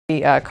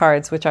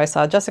cards, which I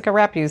saw Jessica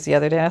Rapp use the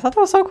other day. And I thought that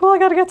was so cool. I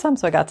got to get some.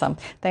 So I got some.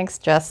 Thanks,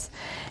 Jess.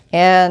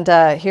 And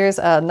here's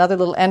another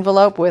little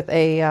envelope with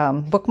a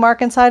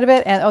bookmark inside of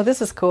it. And oh,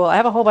 this is cool. I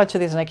have a whole bunch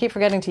of these and I keep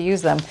forgetting to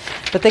use them.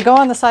 But they go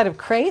on the side of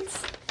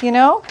crates, you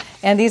know.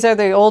 And these are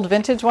the old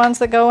vintage ones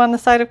that go on the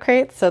side of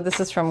crates. So this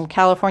is from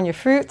California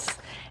Fruits.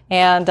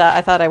 And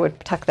I thought I would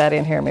tuck that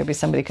in here. Maybe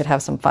somebody could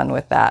have some fun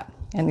with that.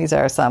 And these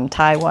are some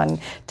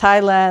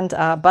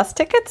Thailand bus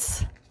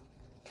tickets.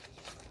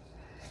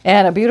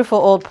 And a beautiful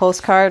old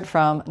postcard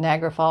from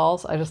Niagara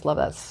Falls. I just love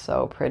that. It's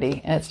so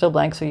pretty. And it's still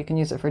blank, so you can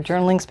use it for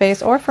journaling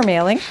space or for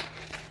mailing.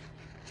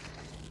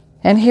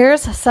 And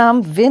here's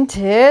some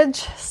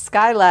vintage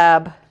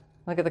Skylab.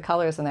 Look at the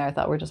colors in there. I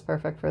thought were just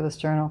perfect for this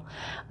journal.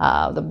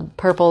 The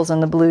purples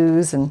and the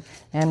blues and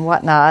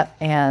whatnot.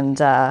 And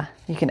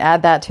you can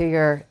add that to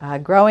your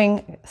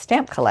growing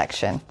stamp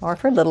collection or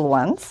for little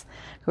ones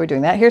who are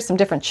doing that. Here's some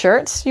different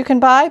shirts you can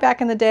buy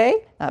back in the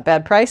day. Not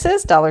bad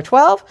prices,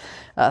 $1.12,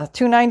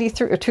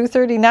 $2.93 or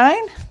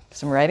 $2.39.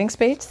 Some writing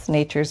space,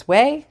 Nature's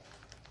Way.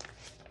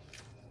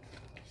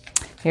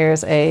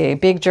 Here's a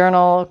big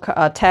journal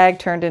tag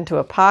turned into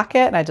a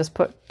pocket, and I just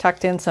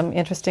tucked in some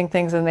interesting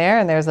things in there,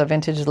 and there's a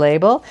vintage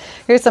label.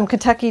 Here's some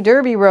Kentucky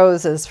Derby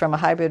roses from a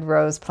hybrid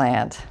rose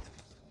plant.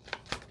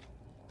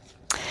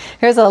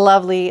 Here's a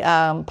lovely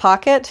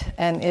pocket,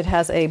 and it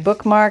has a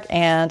bookmark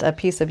and a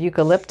piece of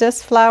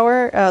eucalyptus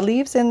flower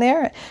leaves in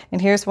there. And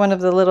here's one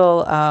of the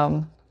little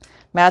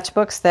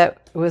matchbooks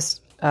that was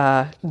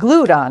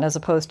glued on as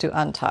opposed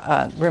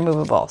to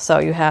removable. So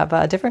you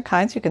have different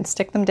kinds. You can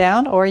stick them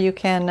down, or you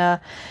can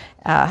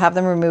have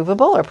them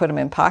removable or put them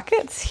in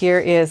pockets. Here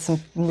is some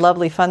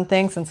lovely fun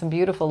things and some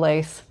beautiful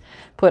lace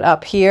put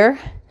up here.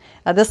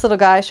 This little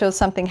guy shows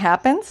something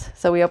happens.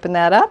 So we open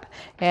that up,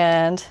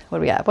 and what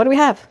do we have? What do we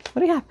have?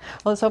 What do we have?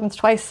 Well, this opens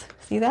twice.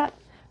 See that?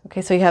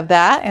 Okay, so you have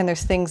that, and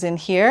there's things in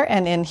here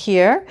and in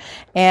here,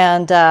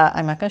 and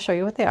I'm not going to show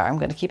you what they are. I'm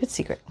going to keep it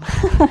secret.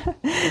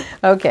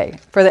 Okay,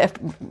 for the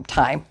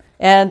time.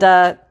 And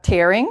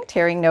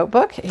tearing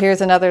notebook.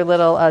 Here's another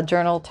little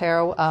journal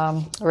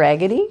tarot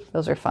raggedy.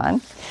 Those are fun.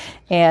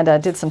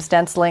 And did some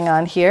stenciling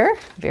on here.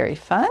 Very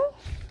fun.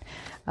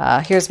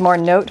 Here's more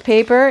note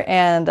paper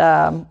and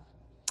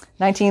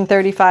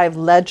 1935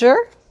 ledger.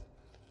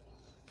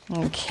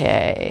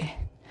 Okay.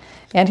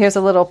 And here's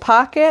a little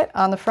pocket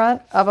on the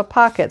front of a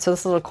pocket. So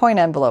this little coin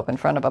envelope in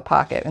front of a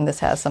pocket. And this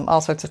has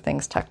all sorts of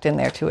things tucked in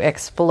there to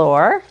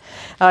explore.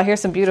 Here's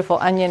some beautiful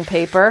onion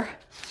paper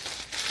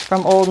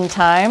from olden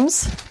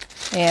times.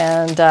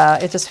 And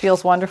it just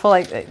feels wonderful.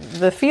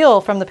 The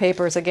feel from the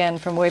papers, again,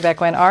 from way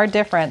back when are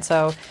different.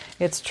 So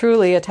it's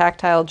truly a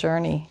tactile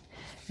journey.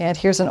 And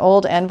here's an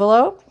old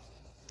envelope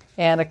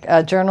and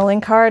a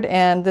journaling card.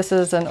 And this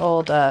is an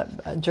old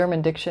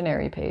German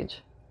dictionary page.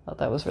 Thought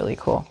that was really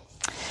cool.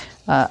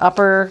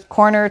 Upper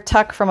corner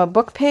tuck from a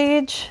book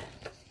page.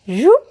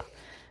 Zoop.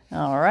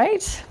 All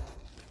right.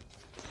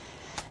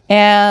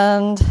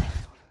 And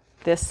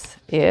this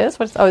is,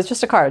 it's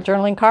just a card, a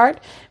journaling card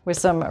with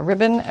some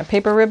ribbon, a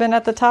paper ribbon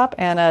at the top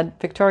and a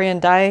Victorian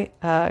die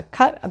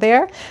cut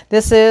there.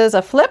 This is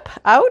a flip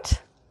out.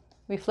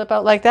 We flip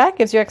out like that,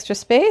 gives you extra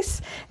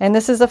space. And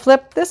this is a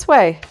flip this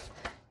way.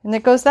 And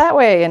it goes that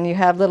way. And you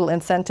have little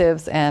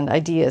incentives and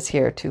ideas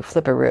here to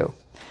flip-a-roo.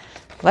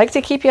 Like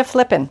to keep you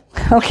flipping.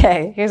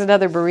 Okay, here's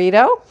another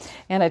burrito.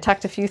 And I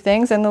tucked a few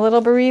things in the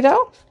little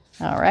burrito.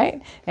 All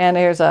right. And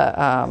here's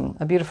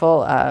a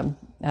beautiful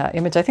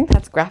image. I think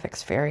that's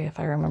Graphics Fairy, if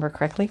I remember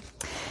correctly.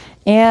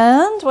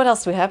 And what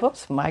else do we have?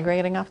 Oops,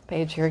 migrating off the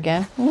page here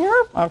again.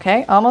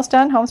 Okay, almost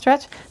done. Home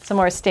stretch. Some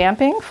more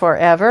stamping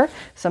forever.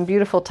 Some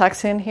beautiful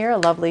tucks in here. A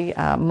lovely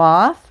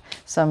moth.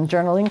 Some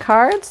journaling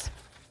cards.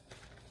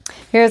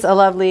 Here's a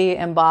lovely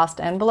embossed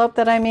envelope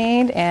that I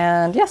made.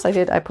 And yes, I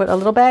did. I put a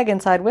little bag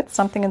inside with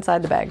something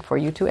inside the bag for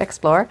you to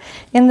explore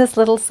in this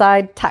little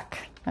side tuck.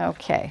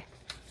 Okay.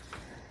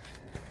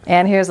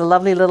 And here's a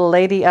lovely little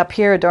lady up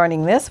here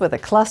adorning this with a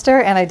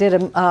cluster. And I did a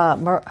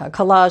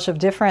collage of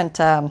different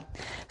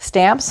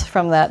stamps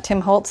from that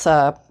Tim Holtz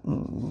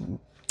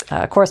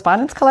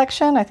correspondence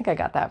collection. I think I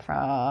got that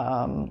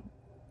from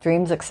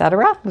Dreams,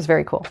 Etc. It was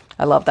very cool.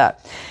 I love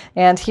that.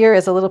 And here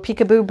is a little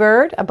peekaboo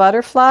bird, a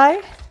butterfly.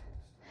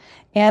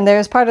 And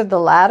there's part of the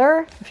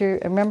ladder. If you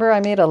remember, I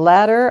made a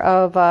ladder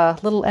of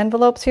little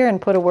envelopes here and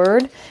put a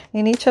word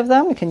in each of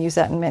them. You can use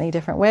that in many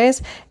different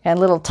ways. And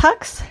little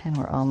tucks, and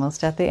we're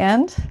almost at the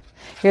end.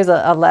 Here's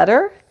a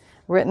letter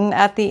written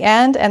at the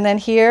end. And then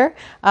here,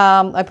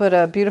 I put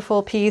a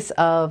beautiful piece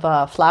of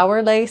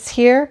flower lace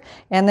here.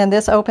 And then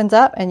this opens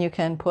up and you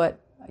can put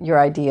your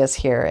ideas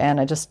here.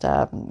 And I just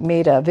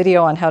made a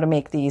video on how to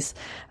make these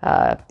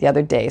the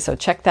other day. So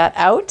check that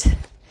out.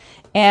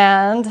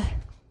 And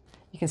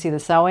you can see the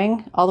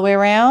sewing all the way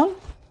around.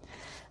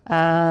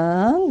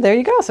 There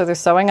you go. So there's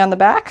sewing on the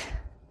back.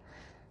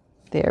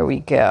 There we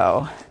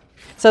go.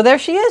 So there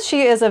she is.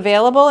 She is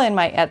available in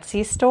my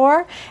Etsy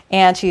store,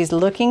 and she's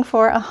looking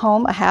for a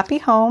home, a happy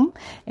home,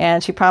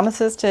 and she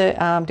promises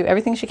to do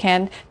everything she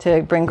can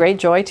to bring great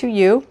joy to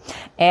you.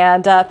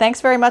 And thanks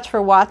very much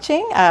for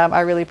watching. I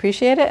really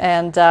appreciate it.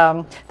 And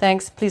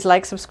thanks. Please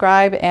like,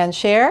 subscribe, and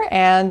share.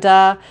 And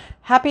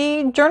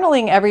happy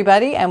journaling,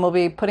 everybody. And we'll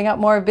be putting out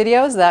more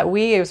videos. That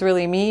we is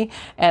really me.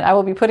 And I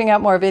will be putting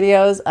out more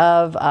videos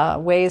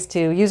of ways to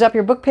use up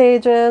your book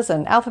pages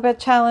and alphabet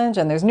challenge.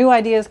 And there's new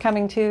ideas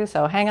coming too.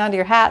 So hang on to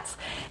your hats.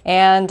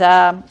 And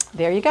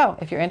there you go.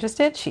 If you're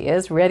interested, she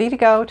is ready to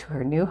go to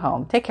her new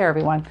home. Take care,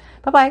 everyone.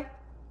 Bye-bye.